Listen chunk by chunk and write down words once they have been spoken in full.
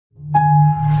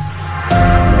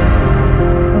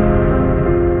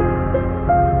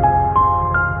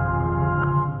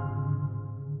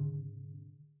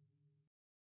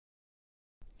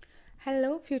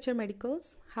future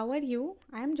medicals. How are you?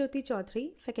 I am Jyoti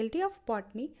Chaudhary, faculty of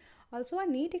botany, also a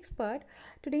NEET expert.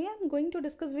 Today I am going to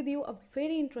discuss with you a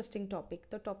very interesting topic.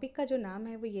 तो topic का जो नाम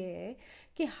है वो ये है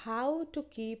कि how to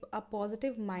keep a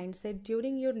positive mind set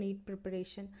during your NEET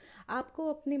preparation. आपको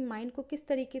अपने माइंड को किस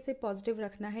तरीके से पॉजिटिव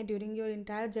रखना है during your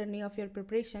entire journey of your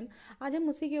preparation. आज हम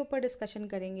उसी के ऊपर डिस्कशन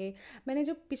करेंगे. मैंने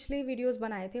जो पिछले वीडियोस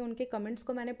बनाए थे उनके कमेंट्स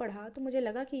को मैंने पढ़ा तो मुझे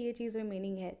लगा कि ये चीज़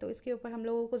रिमेनिंग है, तो इसके ऊपर हम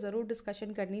लोगों को ज़रूर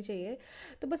डिस्कशन करनी चाहिए.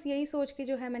 तो बस यही सोच के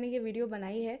जो है मैंने ये वीडियो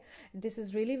बनाई है. This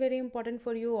is really very important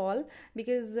for you all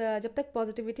because जब तक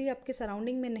पॉजिटिविटी आपके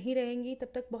सराउंडिंग में नहीं रहेंगी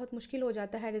तब तक बहुत मुश्किल हो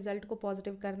जाता है रिज़ल्ट को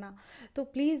पॉजिटिव करना. तो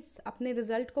प्लीज़ अपने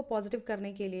रिज़ल्ट को पॉजिटिव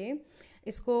करने के लिए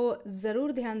इसको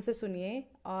ज़रूर ध्यान से सुनिए.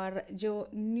 और जो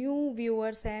न्यू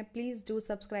व्यूअर्स हैं please do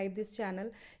subscribe this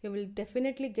channel. You will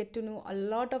definitely get to know a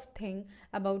lot of thing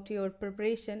about your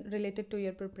preparation, related to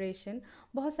your preparation.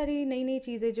 बहुत सारी नई नई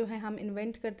चीज़ें जो हैं हम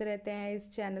इन्वेंट करते रहते हैं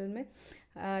इस चैनल में.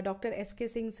 डॉक्टर SK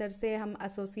सिंह सर से हम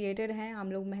एसोसिएटेड हैं,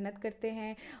 हम लोग मेहनत करते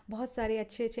हैं, बहुत सारे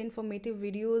अच्छे अच्छे इन्फॉर्मेटिव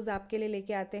वीडियोस आपके लिए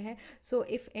लेके आते हैं. So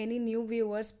if any new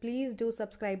viewers please do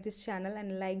subscribe this channel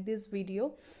and like this video.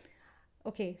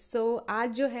 Okay, सो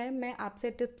आज जो है मैं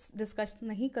आपसे टिप्स डिस्कस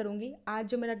नहीं करूँगी. आज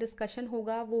जो मेरा डिस्कशन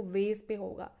होगा वो वेज पे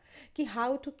होगा कि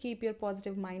how to keep your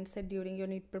positive mind set during your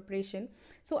NEET preparation.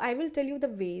 So I will tell you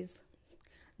the ways,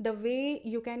 the way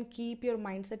you can keep your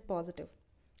mind set positive.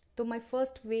 तो my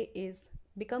first way is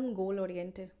become goal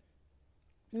oriented.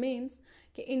 Means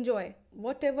कि enjoy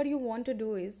whatever you want to do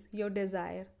is your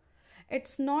desire.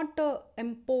 It's not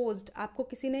imposed. आपको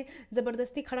किसी ने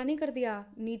ज़बरदस्ती खड़ा नहीं कर दिया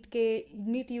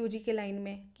नीट यूजी के लाइन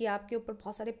में कि आपके ऊपर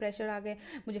बहुत सारे प्रेशर आ गए,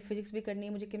 मुझे फिजिक्स भी करनी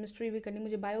है, मुझे केमिस्ट्री भी करनी है,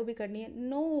 मुझे बायो भी करनी है.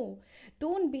 नो,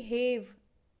 डोंट बिहेव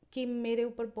कि मेरे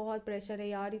ऊपर बहुत प्रेशर है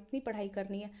यार, इतनी पढ़ाई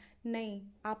करनी है. नहीं,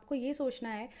 आपको ये सोचना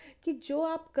है कि जो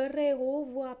आप कर रहे हो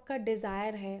वो आपका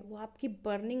डिज़ायर है, वो आपकी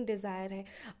बर्निंग डिज़ायर है.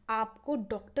 आपको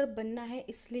डॉक्टर बनना है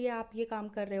इसलिए आप ये काम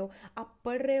कर रहे हो, आप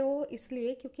पढ़ रहे हो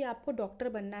इसलिए क्योंकि आपको डॉक्टर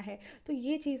बनना है. तो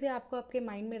ये चीज़ें आपको आपके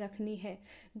माइंड में रखनी है.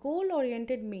 Goal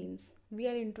oriented means we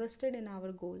are interested in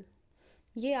our goal.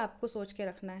 ये आपको सोच के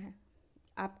रखना है,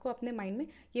 आपको अपने माइंड में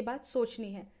ये बात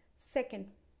सोचनी है.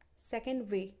 Second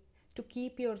way to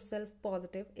keep yourself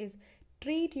positive is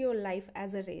treat your life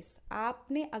as a race.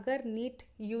 आपने अगर नीट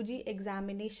यूजी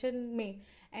एग्जामिनेशन में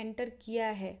एंटर किया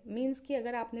है, मीन्स कि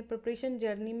अगर आपने प्रिपरेशन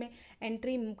जर्नी में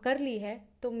एंट्री कर ली है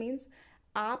तो मीन्स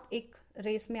आप एक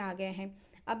रेस में आ गए हैं.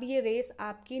 अब ये रेस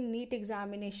आपकी नीट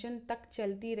एग्जामिनेशन तक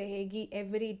चलती रहेगी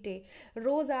एवरी डे.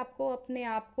 रोज़ आपको अपने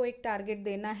आप को एक टारगेट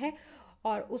देना है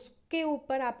और उसके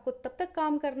ऊपर आपको तब तक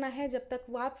काम करना है जब तक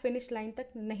वो आप फिनिश लाइन तक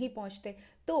नहीं पहुंचते.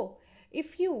 तो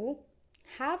if you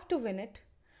have to win it,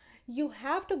 you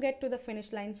have to get to the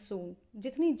finish line सून.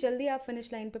 जितनी जल्दी आप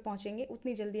फिनिश लाइन पे पहुंचेंगे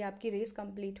उतनी जल्दी आपकी रेस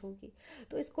कंप्लीट होगी.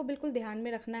 तो इसको बिल्कुल ध्यान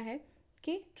में रखना है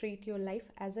कि treat your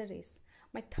life as a race.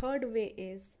 My third way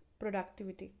is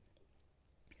productivity.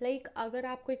 Like अगर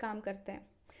आप कोई काम करते हैं,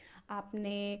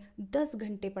 आपने 10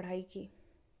 घंटे पढ़ाई की,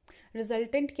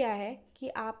 रिजल्टेंट क्या है कि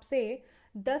आपसे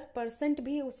 10%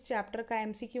 भी उस चैप्टर का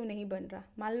MCQ नहीं बन रहा.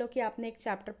 मान लो कि आपने एक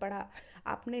चैप्टर पढ़ा,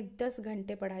 आपने 10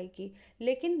 घंटे पढ़ाई की,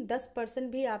 लेकिन 10%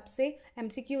 भी आपसे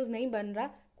MCQs नहीं बन रहा.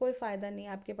 कोई फ़ायदा नहीं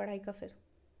आपकी पढ़ाई का, फिर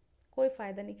कोई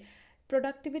फ़ायदा नहीं.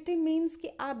 प्रोडक्टिविटी मीन्स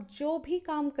कि आप जो भी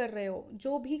काम कर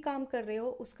रहे हो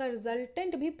उसका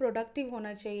रिजल्टेंट भी प्रोडक्टिव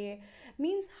होना चाहिए.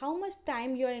 Means how much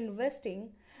time you are investing,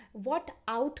 what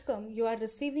outcome you are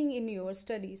receiving in your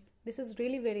studies. This is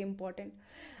really very important.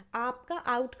 आपका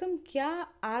आउटकम क्या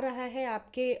आ रहा है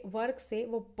आपके वर्क से,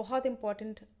 वो बहुत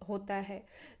इम्पॉर्टेंट होता है.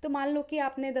 तो मान लो कि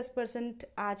आपने 10%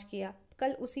 आज किया,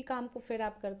 कल उसी काम को फिर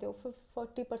आप करते हो, फिर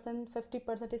 40%,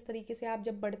 50%, इस तरीके से आप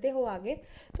जब बढ़ते हो आगे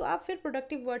तो आप फिर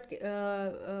प्रोडक्टिव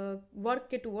वर्क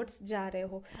के टूवर्ड्स जा रहे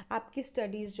हो. आपकी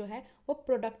स्टडीज़ जो है वो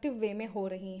प्रोडक्टिव वे में हो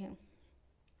रही हैं.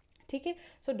 ठीक है,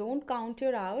 so don't count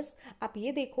your hours. आप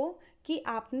ये देखो कि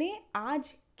आपने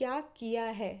आज क्या किया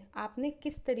है, आपने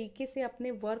किस तरीके से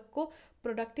अपने वर्क को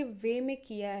प्रोडक्टिव वे में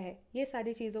किया है, ये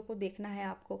सारी चीज़ों को देखना है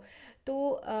आपको.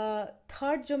 तो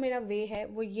थर्ड जो मेरा वे है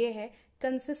वो ये है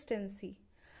कंसिस्टेंसी.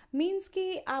 मीन्स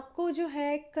कि आपको जो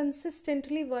है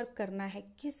कंसिस्टेंटली वर्क करना है.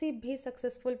 किसी भी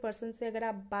सक्सेसफुल पर्सन से अगर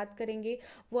आप बात करेंगे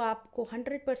वो आपको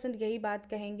 100% यही बात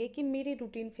कहेंगे कि मेरी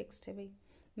रूटीन फिक्स्ड है भाई,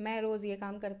 मैं रोज़ ये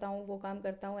काम करता हूँ, वो काम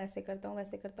करता हूँ, ऐसे करता हूँ,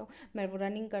 वैसे करता हूँ, मैं वो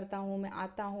रनिंग करता हूँ, मैं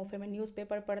आता हूँ, फिर मैं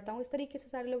न्यूज़पेपर पढ़ता हूँ. इस तरीके से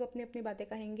सारे लोग अपनी अपनी बातें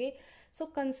कहेंगे. सो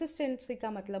कंसिस्टेंसी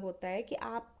का मतलब होता है कि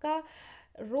आपका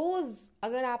रोज़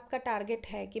अगर आपका टारगेट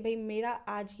है कि भाई मेरा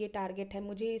आज ये टारगेट है,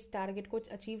 मुझे इस टारगेट को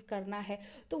अचीव करना है,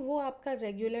 तो वो आपका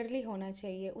रेगुलरली होना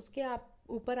चाहिए. उसके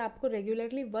ऊपर आपको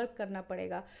रेगुलरली वर्क करना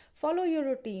पड़ेगा. Follow your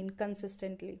routine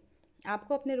consistently.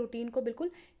 आपको अपने रूटीन को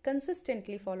बिल्कुल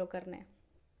कंसिस्टेंटली फॉलो करना है.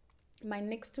 My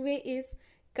next way is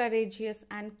courageous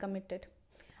and committed.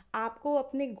 आपको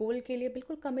अपने गोल के लिए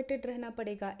बिल्कुल कमिटेड रहना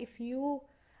पड़ेगा। इफ़ यू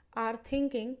आर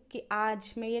थिंकिंग कि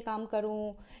आज मैं ये काम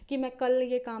करूँ, कि मैं कल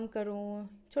ये काम करूँ,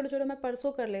 छोटे छोटे मैं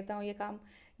परसों कर लेता हूँ ये काम,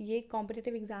 ये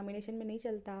कॉम्पिटिटिव एग्जामिनेशन में नहीं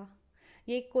चलता।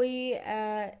 ये कोई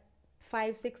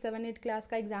 5, 6, 7, 8 क्लास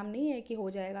का एग्ज़ाम नहीं है कि हो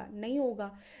जाएगा, नहीं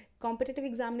होगा। कॉम्पिटिटिव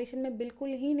एग्जामिनेशन में बिल्कुल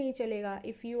ही नहीं चलेगा।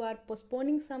 If you are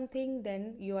postponing something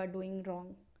then you are doing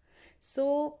wrong. So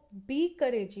be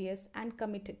courageous and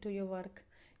committed to your work.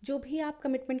 जो भी आप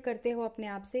कमिटमेंट करते हो अपने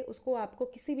आप से, उसको आपको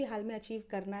किसी भी हाल में अचीव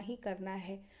करना ही करना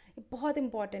है। ये बहुत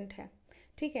इम्पॉर्टेंट है,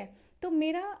 ठीक है। तो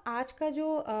मेरा आज का जो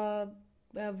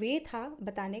वे था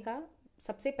बताने का,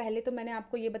 सबसे पहले तो मैंने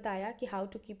आपको ये बताया कि how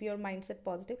to keep your mind set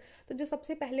positive. तो जो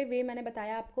सबसे पहले वे मैंने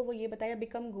बताया आपको, वो ये बताया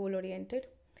बिकम गोल ओरिएंटेड।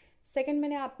 सेकेंड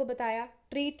मैंने आपको बताया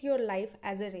treat your life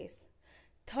as a race.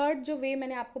 Third जो वे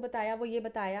मैंने आपको बताया वो ये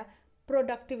बताया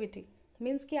प्रोडक्टिविटी,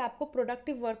 मीन्स कि आपको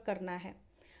प्रोडक्टिव वर्क करना है।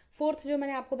 फोर्थ जो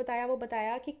मैंने आपको बताया वो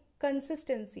बताया कि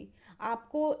कंसिस्टेंसी,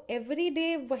 आपको एवरी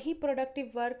डे वही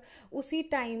प्रोडक्टिव वर्क उसी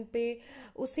टाइम पे,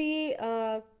 उसी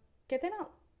कहते हैं ना,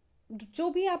 जो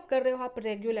भी आप कर रहे हो आप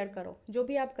रेगुलर करो। जो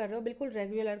भी आप कर रहे हो बिल्कुल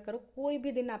रेगुलर करो, कोई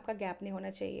भी दिन आपका गैप नहीं होना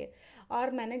चाहिए।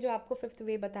 और मैंने जो आपको फिफ्थ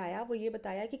वे बताया वो ये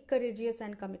बताया कि करेजियस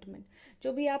एंड कमिटमेंट।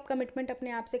 जो भी आप कमिटमेंट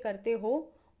अपने आप से करते हो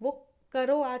वो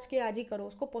करो, आज के आज ही करो,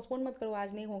 उसको पोस्टपोन मत करो,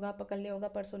 आज नहीं होगा, कल नहीं होगा,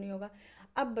 परसों नहीं होगा।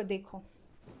 अब देखो,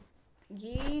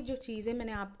 ये जो चीज़ें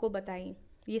मैंने आपको बताई,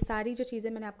 ये सारी जो चीज़ें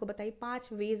मैंने आपको बताई, 5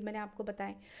 वेज मैंने आपको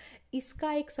बताए,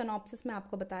 इसका एक सिनॉप्सिस मैं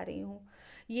आपको बता रही हूँ।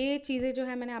 ये चीज़ें जो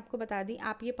है मैंने आपको बता दी।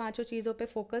 आप ये 5 चीज़ों पे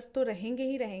फोकस तो रहेंगे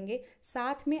ही रहेंगे,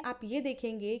 साथ में आप ये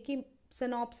देखेंगे कि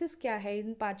सिनॉप्सिस क्या है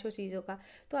इन 5 चीज़ों का।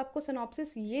 तो आपको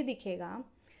सिनॉप्सिस ये दिखेगा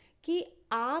कि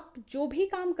आप जो भी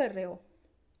काम कर रहे हो,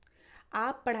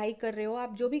 आप पढ़ाई कर रहे हो,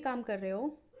 आप जो भी काम कर रहे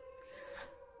हो,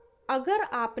 अगर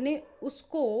आपने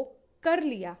उसको कर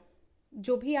लिया,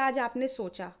 जो भी आज आपने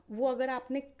सोचा वो अगर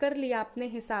आपने कर लिया अपने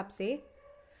हिसाब से,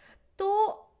 तो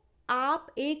आप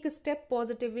एक स्टेप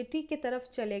पॉजिटिविटी की तरफ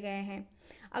चले गए हैं।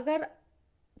 अगर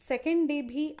सेकेंड डे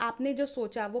भी आपने जो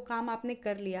सोचा वो काम आपने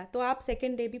कर लिया, तो आप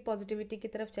सेकेंड डे भी पॉजिटिविटी की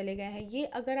तरफ चले गए हैं। ये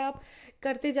अगर आप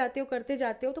करते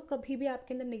जाते हो तो कभी भी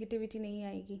आपके अंदर नेगेटिविटी नहीं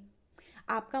आएगी।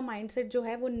 आपका माइंडसेट जो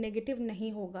है वो नेगेटिव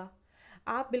नहीं होगा।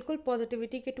 आप बिल्कुल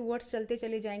पॉजिटिविटी के टूवर्ड्स चलते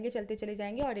चले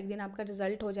जाएंगे और एक दिन आपका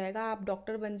रिजल्ट हो जाएगा, आप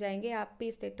डॉक्टर बन जाएंगे। आप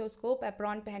भी स्टेथोस्कोप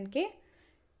एप्रॉन पहन के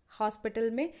हॉस्पिटल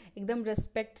में एकदम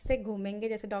रिस्पेक्ट से घूमेंगे,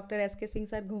 जैसे डॉक्टर SK सिंह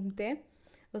सर घूमते हैं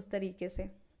उस तरीके से।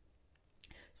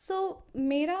 सो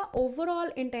मेरा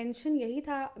ओवरऑल इंटेंशन यही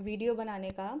था वीडियो बनाने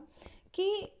का कि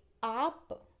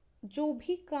आप जो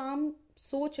भी काम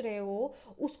सोच रहे हो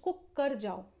उसको कर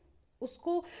जाओ,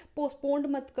 उसको पोस्टपोन्ड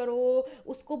मत करो,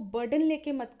 उसको बर्डन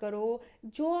लेके मत करो।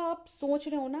 जो आप सोच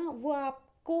रहे हो ना वो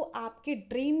आपको आपके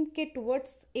ड्रीम के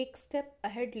टुवर्ड्स एक स्टेप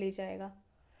अहेड ले जाएगा।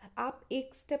 आप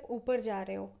एक स्टेप ऊपर जा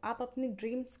रहे हो, आप अपने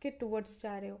ड्रीम्स के टुवर्ड्स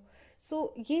जा रहे हो।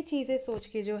 सो ये चीज़ें सोच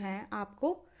के जो हैं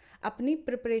आपको अपनी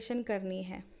प्रिपरेशन करनी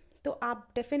है। तो आप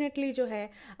डेफिनेटली जो है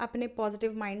अपने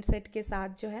पॉजिटिव माइंडसेट के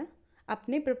साथ जो है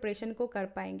अपने प्रिपरेशन को कर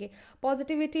पाएंगे।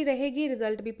 पॉजिटिविटी रहेगी,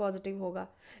 रिजल्ट भी पॉजिटिव होगा।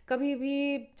 कभी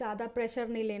भी ज़्यादा प्रेशर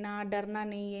नहीं लेना, डरना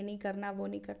नहीं, ये नहीं करना वो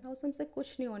नहीं करना, उस हमसे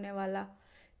कुछ नहीं होने वाला,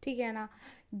 ठीक है ना।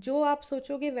 जो आप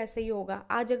सोचोगे वैसे ही होगा।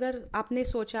 आज अगर आपने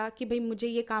सोचा कि भाई मुझे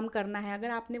ये काम करना है, अगर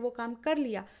आपने वो काम कर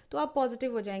लिया तो आप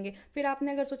पॉजिटिव हो जाएंगे। फिर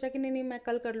आपने अगर सोचा कि नहीं नहीं मैं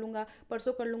कल कर लूँगा,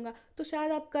 परसों कर लूँगा, तो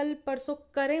शायद आप कल परसों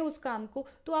करें उस काम को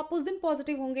तो आप उस दिन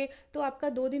पॉजिटिव होंगे, तो आपका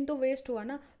 2 दिन तो वेस्ट हुआ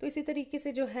ना। तो इसी तरीके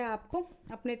से जो है आपको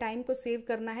अपने टाइम को सेव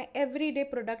करना है, एवरी डे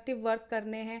प्रोडक्टिव वर्क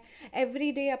करने हैं,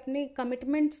 एवरी डे अपने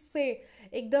कमिटमेंट से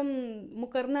एकदम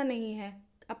मुकरना नहीं है।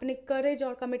 अपने करेज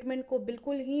और कमिटमेंट को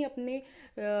बिल्कुल ही अपने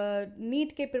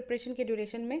नीट के प्रिपरेशन के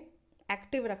ड्यूरेशन में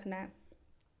एक्टिव रखना है।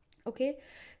 ओके,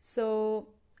 सो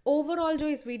ओवरऑल जो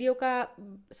इस वीडियो का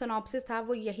सिनॉप्सिस था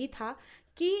वो यही था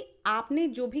कि आपने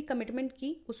जो भी कमिटमेंट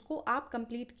की उसको आप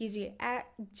कंप्लीट कीजिए,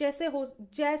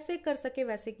 जैसे कर सके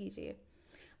वैसे कीजिए।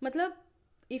 मतलब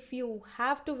if you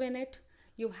have to win it,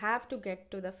 you have to get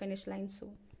to the finish line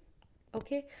soon.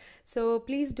 Okay, so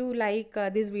please do like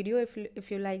this video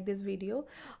if you like this video.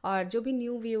 और जो भी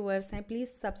न्यू व्यूअर्स हैं प्लीज़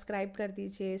सब्सक्राइब कर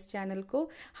दीजिए इस channel को।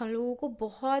 हम लोगों को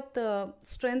बहुत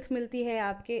स्ट्रेंथ मिलती है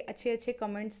आपके अच्छे अच्छे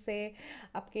कमेंट्स से,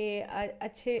 आपके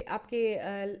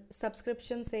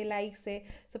सब्सक्रिप्शन से, लाइक से।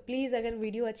 सो प्लीज़ अगर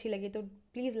वीडियो अच्छी लगे तो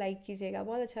प्लीज़ लाइक कीजिएगा,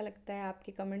 बहुत अच्छा लगता है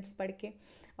आपके कमेंट्स पढ़ के,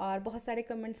 और बहुत सारे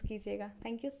कमेंट्स कीजिएगा।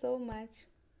 Thank you so much.